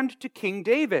Abraham and to King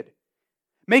David,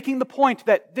 making the point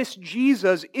that this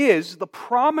Jesus is the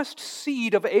promised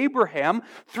seed of Abraham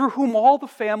through whom all the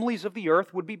families of the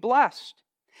earth would be blessed.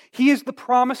 He is the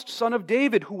promised son of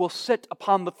David who will sit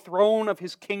upon the throne of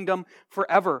His kingdom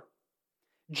forever.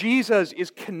 Jesus is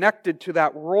connected to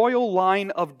that royal line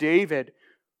of David,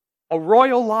 a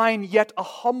royal line yet a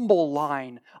humble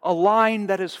line, a line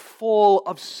that is full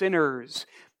of sinners,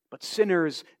 but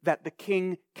sinners that the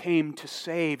King came to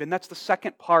save. And that's the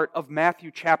second part of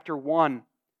Matthew chapter 1.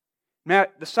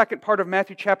 The second part of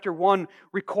Matthew chapter 1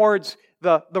 records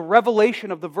the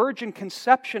revelation of the virgin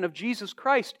conception of Jesus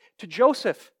Christ to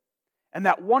Joseph. And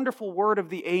that wonderful word of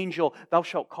the angel, "Thou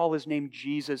shalt call His name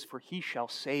Jesus, for He shall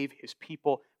save His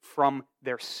people from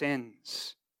their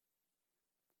sins."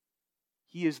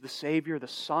 He is the Savior, the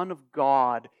Son of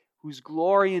God, whose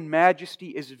glory and majesty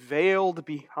is veiled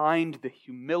behind the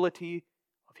humility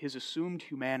of His assumed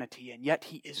humanity, and yet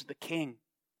He is the King.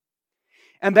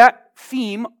 And that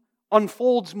theme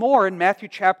unfolds more in Matthew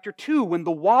chapter 2, when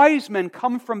the wise men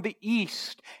come from the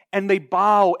east and they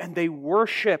bow and they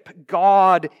worship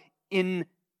God in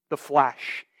the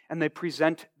flesh, and they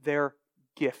present their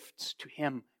gifts to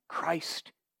him,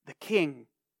 Christ the King.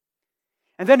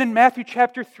 And then in Matthew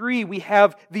chapter 3, we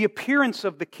have the appearance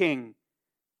of the King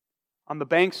on the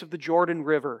banks of the Jordan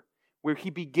River, where he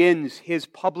begins his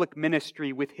public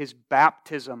ministry with his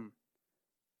baptism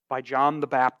by John the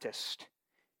Baptist.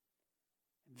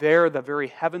 There, the very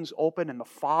heavens open and the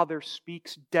Father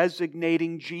speaks,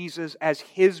 designating Jesus as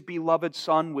his beloved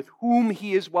Son, with whom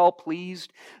he is well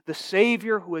pleased, the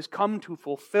Savior who has come to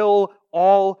fulfill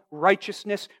all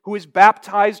righteousness, who is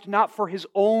baptized not for his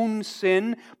own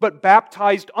sin, but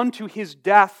baptized unto his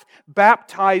death,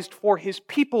 baptized for his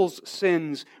people's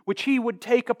sins, which he would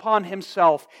take upon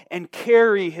himself and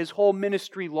carry his whole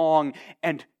ministry long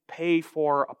and pay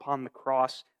for upon the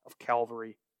cross of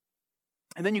Calvary.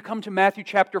 And then you come to Matthew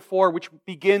chapter 4, which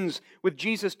begins with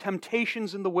Jesus'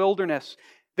 temptations in the wilderness.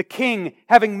 The King,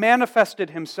 having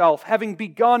manifested himself, having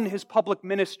begun his public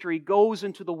ministry, goes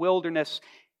into the wilderness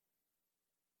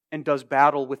and does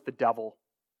battle with the devil,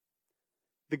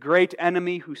 the great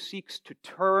enemy who seeks to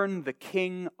turn the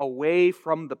King away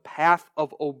from the path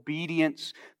of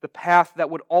obedience, the path that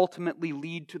would ultimately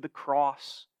lead to the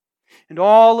cross. And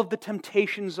all of the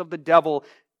temptations of the devil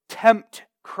tempt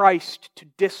Christ to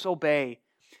disobey,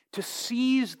 to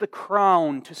seize the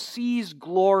crown, to seize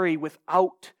glory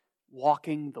without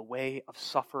walking the way of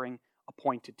suffering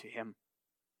appointed to him.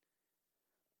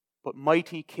 But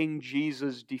mighty King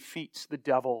Jesus defeats the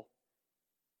devil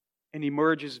and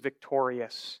emerges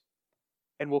victorious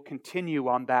and will continue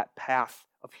on that path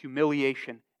of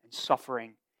humiliation and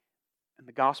suffering. And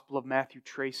the Gospel of Matthew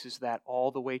traces that all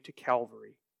the way to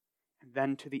Calvary and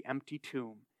then to the empty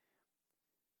tomb.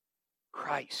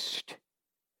 Christ,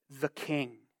 the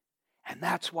King. And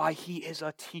that's why he is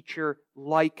a teacher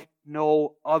like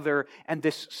no other. And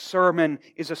this sermon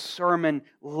is a sermon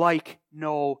like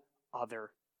no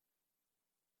other.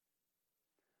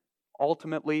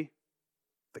 Ultimately,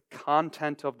 the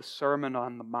content of the Sermon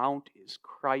on the Mount is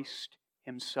Christ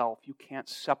himself. You can't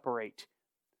separate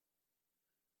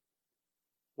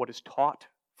what is taught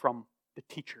from the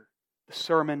teacher, the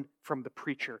sermon from the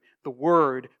preacher, the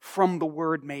Word from the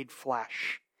Word made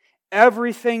flesh.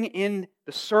 Everything in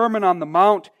the Sermon on the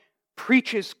Mount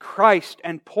preaches Christ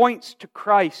and points to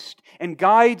Christ and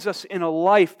guides us in a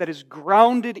life that is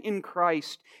grounded in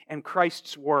Christ and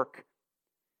Christ's work.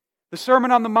 The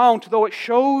Sermon on the Mount, though it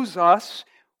shows us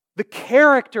the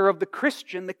character of the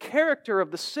Christian, the character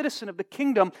of the citizen of the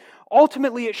kingdom,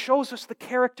 ultimately it shows us the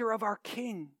character of our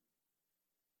King.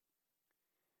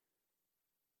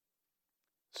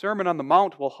 Sermon on the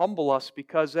Mount will humble us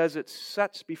because as it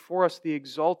sets before us the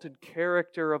exalted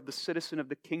character of the citizen of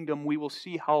the kingdom, we will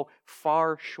see how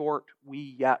far short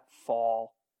we yet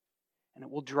fall. And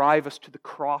it will drive us to the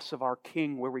cross of our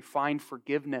King where we find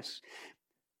forgiveness.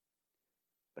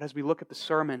 But as we look at the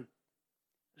sermon,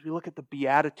 as we look at the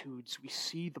Beatitudes, we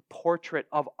see the portrait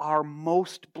of our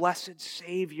most blessed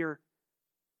Savior.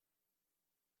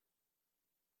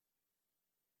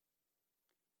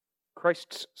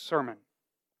 Christ's sermon,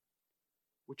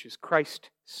 which is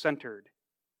Christ-centered,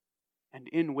 and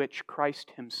in which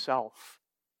Christ himself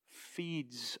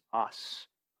feeds us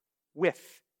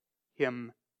with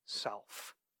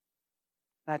himself.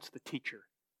 That's the teacher.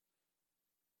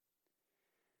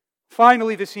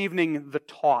 Finally, this evening, the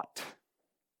taught.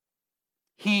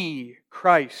 He,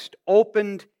 Christ,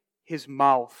 opened his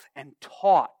mouth and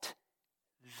taught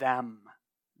them.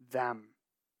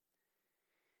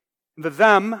 The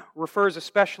them refers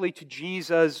especially to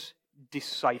Jesus'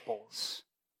 disciples.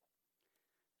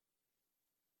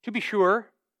 To be sure,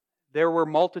 there were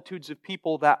multitudes of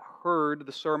people that heard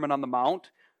the Sermon on the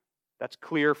Mount. That's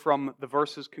clear from the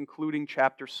verses concluding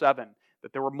chapter 7,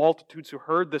 that there were multitudes who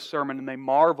heard this sermon and they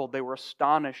marveled, they were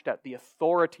astonished at the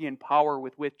authority and power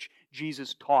with which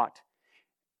Jesus taught.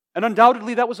 And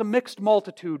undoubtedly that was a mixed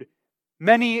multitude.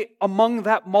 Many among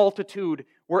that multitude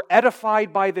were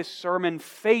edified by this sermon.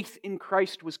 Faith in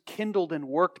Christ was kindled and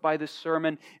worked by this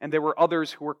sermon, and there were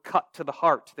others who were cut to the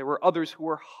heart. There were others who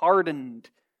were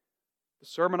hardened. The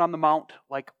Sermon on the Mount,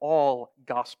 like all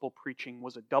gospel preaching,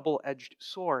 was a double-edged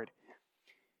sword.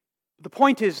 The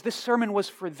point is, this sermon was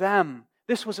for them.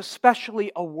 This was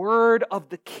especially a word of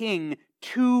the King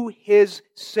to his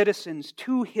citizens,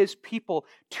 to his people,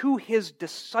 to his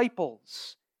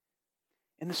disciples.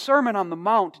 In the Sermon on the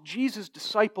Mount, Jesus'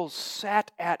 disciples sat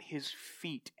at his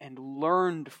feet and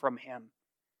learned from him.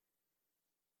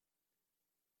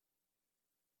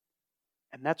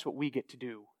 And that's what we get to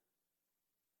do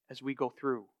as we go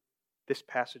through this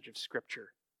passage of Scripture.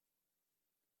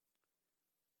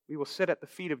 We will sit at the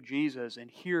feet of Jesus and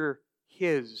hear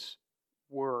his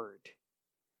word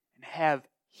and have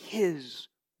his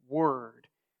word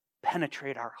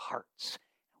penetrate our hearts,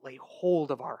 lay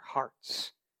hold of our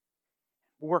hearts,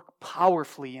 work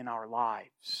powerfully in our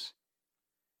lives.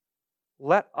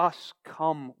 Let us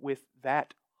come with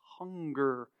that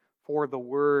hunger for the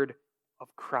word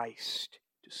of Christ,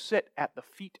 to sit at the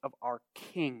feet of our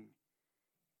King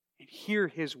and hear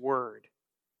His word.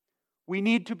 We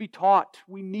need to be taught.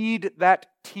 We need that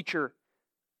teacher,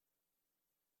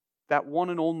 that one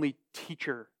and only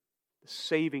teacher, the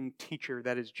saving teacher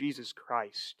that is Jesus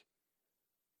Christ,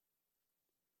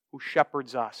 who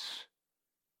shepherds us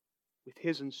with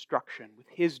His instruction, with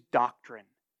His doctrine,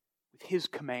 with His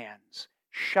commands,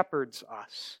 shepherds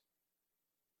us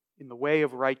in the way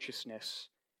of righteousness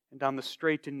and on the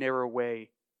straight and narrow way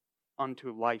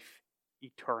unto life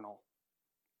eternal.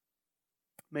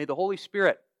 May the Holy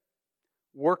Spirit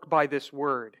work by this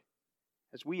word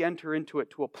as we enter into it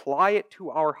to apply it to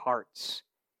our hearts,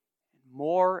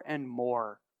 and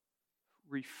more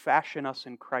refashion us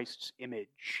in Christ's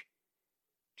image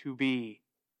to be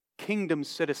kingdom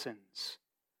citizens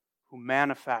who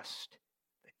manifest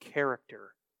the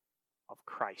character of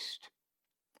Christ.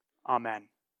 Amen.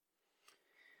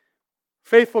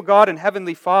 Faithful God and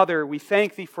Heavenly Father, we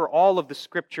thank Thee for all of the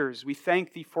Scriptures. We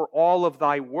thank Thee for all of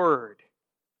Thy Word.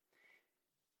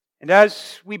 And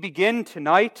as we begin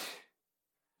tonight,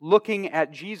 looking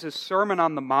at Jesus' Sermon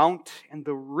on the Mount and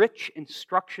the rich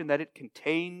instruction that it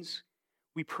contains,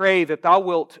 we pray that Thou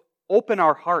wilt open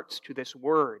our hearts to this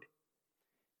Word.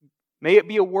 May it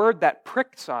be a word that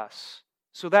pricks us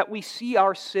so that we see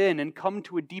our sin and come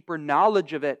to a deeper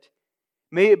knowledge of it.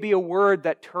 May it be a word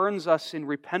that turns us in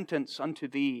repentance unto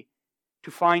Thee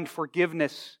to find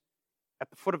forgiveness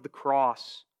at the foot of the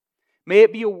cross. May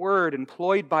it be a word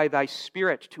employed by Thy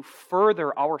Spirit to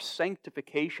further our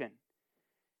sanctification,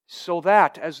 so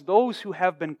that as those who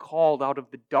have been called out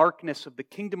of the darkness of the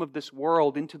kingdom of this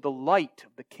world into the light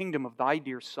of the kingdom of Thy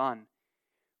dear Son,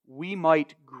 we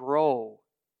might grow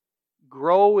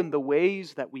in the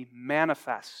ways that we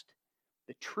manifest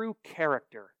the true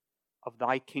character of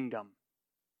Thy kingdom.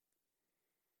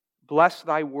 Bless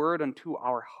Thy word unto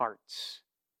our hearts,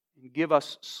 and give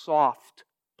us soft,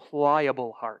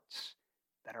 pliable hearts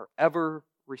that are ever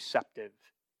receptive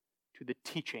to the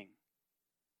teaching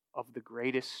of the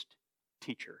greatest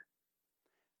teacher.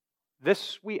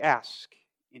 This we ask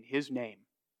in His name.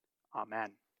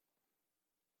 Amen.